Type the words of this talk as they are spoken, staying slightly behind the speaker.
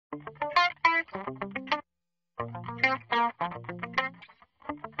Hello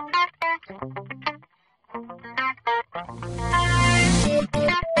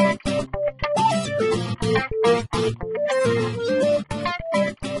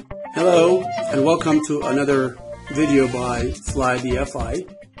and welcome to another video by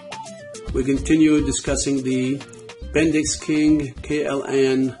FlyDFI. We continue discussing the Bendix King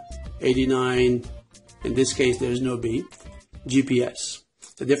KLN 89, in this case there is no B, GPS.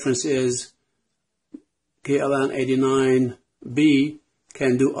 The difference is KLN 89B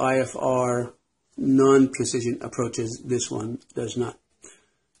can do IFR non-precision approaches. This one does not.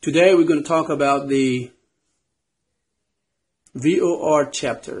 Today we're going to talk about the VOR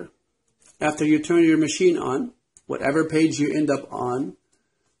chapter. After you turn your machine on, whatever page you end up on,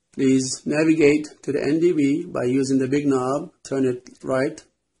 please navigate to the NDB by using the big knob, turn it right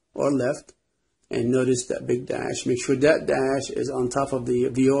or left, and notice that big dash. Make sure that dash is on top of the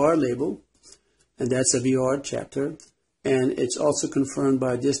VOR label, and that's a VOR chapter. And it's also confirmed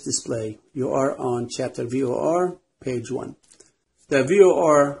by this display. You are on chapter VOR, page 1. The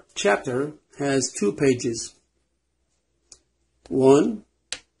VOR chapter has 2 pages. 1,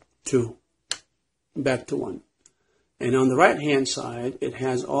 2, back to 1. And on the right hand side, it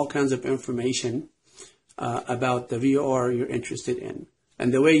has all kinds of information about the VOR you're interested in.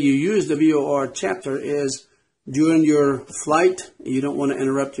 And the way you use the VOR chapter is during your flight. You don't want to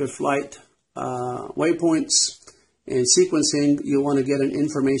interrupt your flight waypoints and sequencing. You want to get an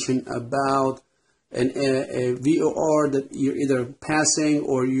information about a VOR that you're either passing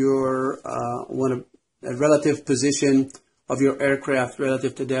or you're want a relative position of your aircraft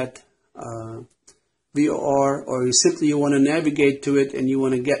relative to that VOR, or you want to navigate to it and you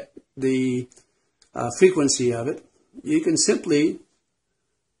want to get the frequency of it. You can simply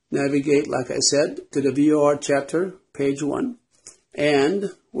navigate, like I said, to the VOR chapter, page 1, and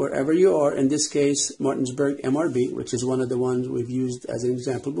wherever you are, in this case, Martinsburg MRB, which is one of the ones we've used as an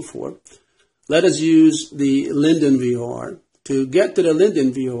example before. Let us use the Linden VOR. To get to the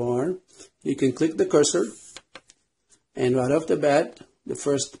Linden VOR, you can click the cursor, and right off the bat, the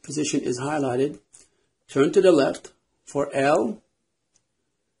first position is highlighted. Turn to the left. For L,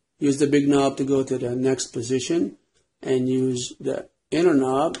 use the big knob to go to the next position, and use the inner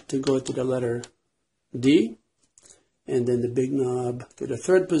knob to go to the letter D, and then the big knob to the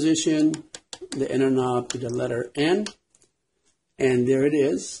third position, the inner knob to the letter N, and there it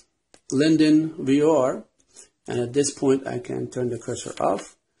is, Linden VOR. And at this point I can turn the cursor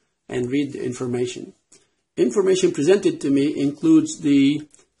off and read the information. Information presented to me includes the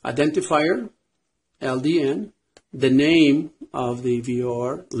identifier, LDN, the name of the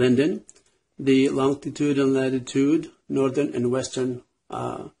VOR, Linden, the longitude and latitude, northern and western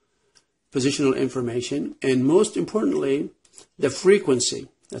positional information, and most importantly, the frequency.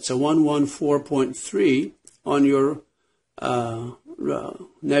 That's a 114.3 on your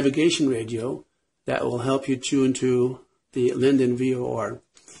navigation radio. That will help you tune to the Linden VOR.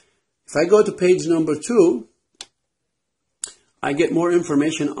 If I go to page number 2, I get more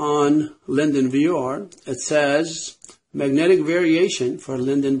information on Linden VOR. It says magnetic variation for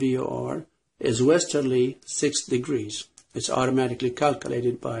Linden VOR is westerly 6 degrees. It's automatically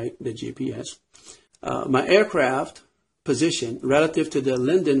calculated by the GPS. My aircraft position relative to the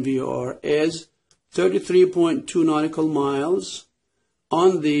Linden VOR is 33.2 nautical miles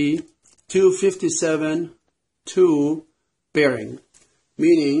on the 257.2 bearing,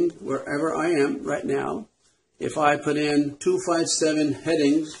 meaning wherever I am right now, if I put in 257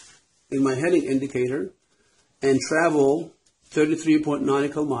 headings in my heading indicator and travel 33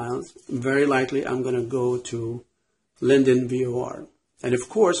 nautical miles, very likely I'm going to go to Linden VOR. And of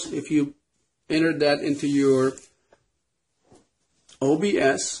course, if you enter that into your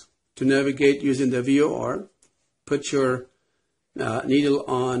OBS to navigate using the VOR, put your needle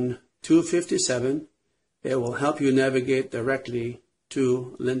on 257, it will help you navigate directly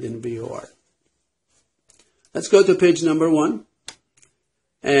to Linden VOR. Let's go to page number 1.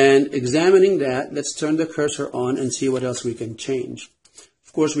 And examining that, let's turn the cursor on and see what else we can change.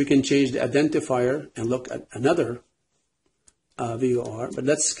 Of course, we can change the identifier and look at another VOR, but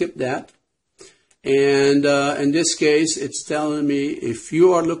let's skip that. And in this case, it's telling me if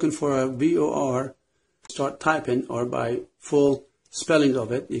you are looking for a VOR, start typing, or by full spelling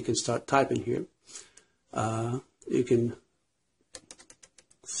of it, you can start typing here. You can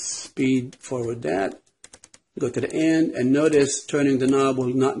speed forward that, go to the end, and notice turning the knob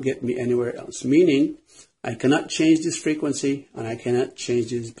will not get me anywhere else, meaning I cannot change this frequency and I cannot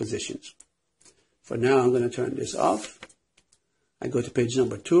change these positions. For now, I'm going to turn this off. I go to page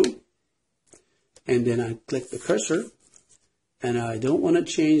number 2, and then I click the cursor, and I don't want to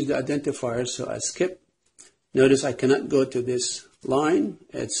change the identifier, so I skip. Notice I cannot go to this line,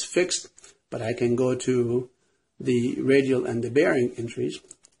 it's fixed, but I can go to the radial and the bearing entries.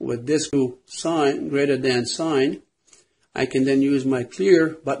 With this sign, greater than sign, I can then use my clear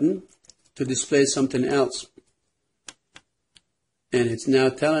button to display something else. And it's now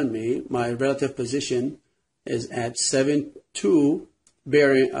telling me my relative position is at 7.2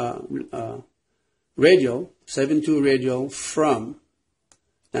 bearing radial, 7.2 radial from.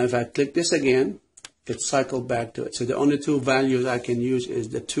 Now if I click this again, it cycled back to it. So the only two values I can use is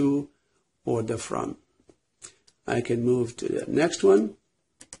the to or the from. I can move to the next one,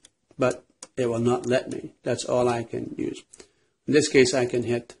 but it will not let me. That's all I can use. In this case, I can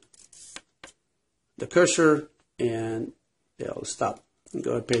hit the cursor and it'll stop and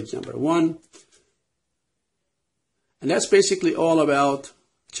go to page number 1. And that's basically all about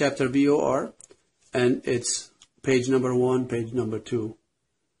chapter VOR, and it's page number 1, page number 2.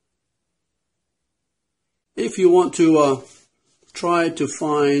 If you want to try to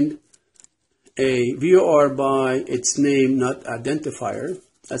find a VOR by its name, not identifier,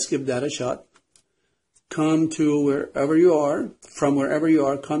 let's give that a shot. Come to wherever you are, from wherever you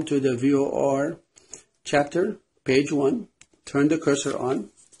are, come to the VOR chapter, page 1, turn the cursor on,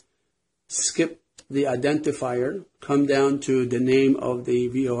 skip the identifier, come down to the name of the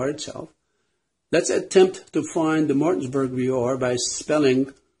VOR itself. Let's attempt to find the Martinsburg VOR by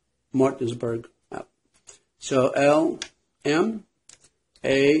spelling Martinsburg out. So L-M,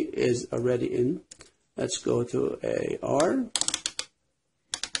 A is already in. Let's go to A-R.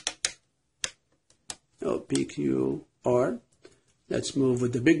 L-P-Q-R. Let's move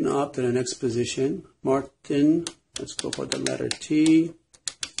with the big knob to the next position. Martin. Let's go for the letter T.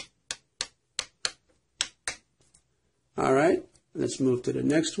 All right. Let's move to the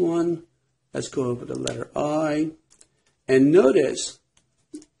next one. Let's go over the letter I. And notice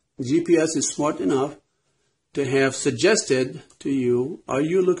GPS is smart enough to have suggested to you, are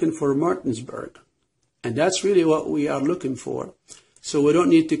you looking for Martinsburg? And that's really what we are looking for. So we don't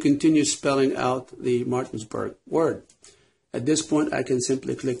need to continue spelling out the Martinsburg word. At this point, I can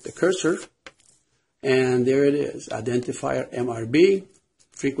simply click the cursor, and there it is, identifier MRB,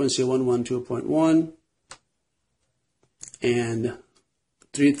 frequency 112.1, and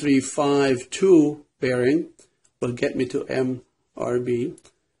 3352 bearing will get me to MRB,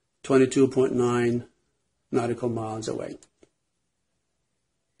 22.9 nautical miles away.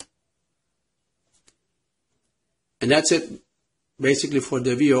 And that's it basically for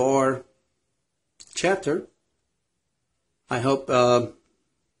the VOR chapter. I hope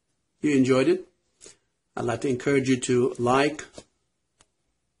you enjoyed it. I'd like to encourage you to like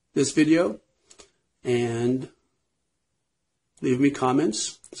this video and leave me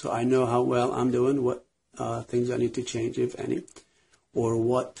comments so I know how well I'm doing, what things I need to change, if any, or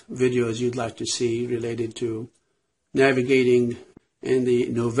what videos you'd like to see related to navigating in the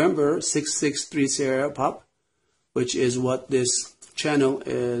November 663 Sierra Pop, which is what this channel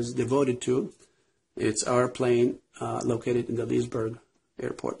is devoted to. It's our plane located in the Leesburg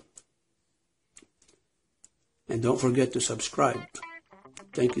airport. And don't forget to subscribe.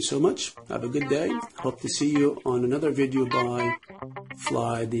 Thank you so much. Have a good day. Hope to see you on another video by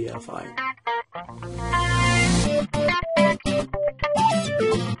Fly DFI.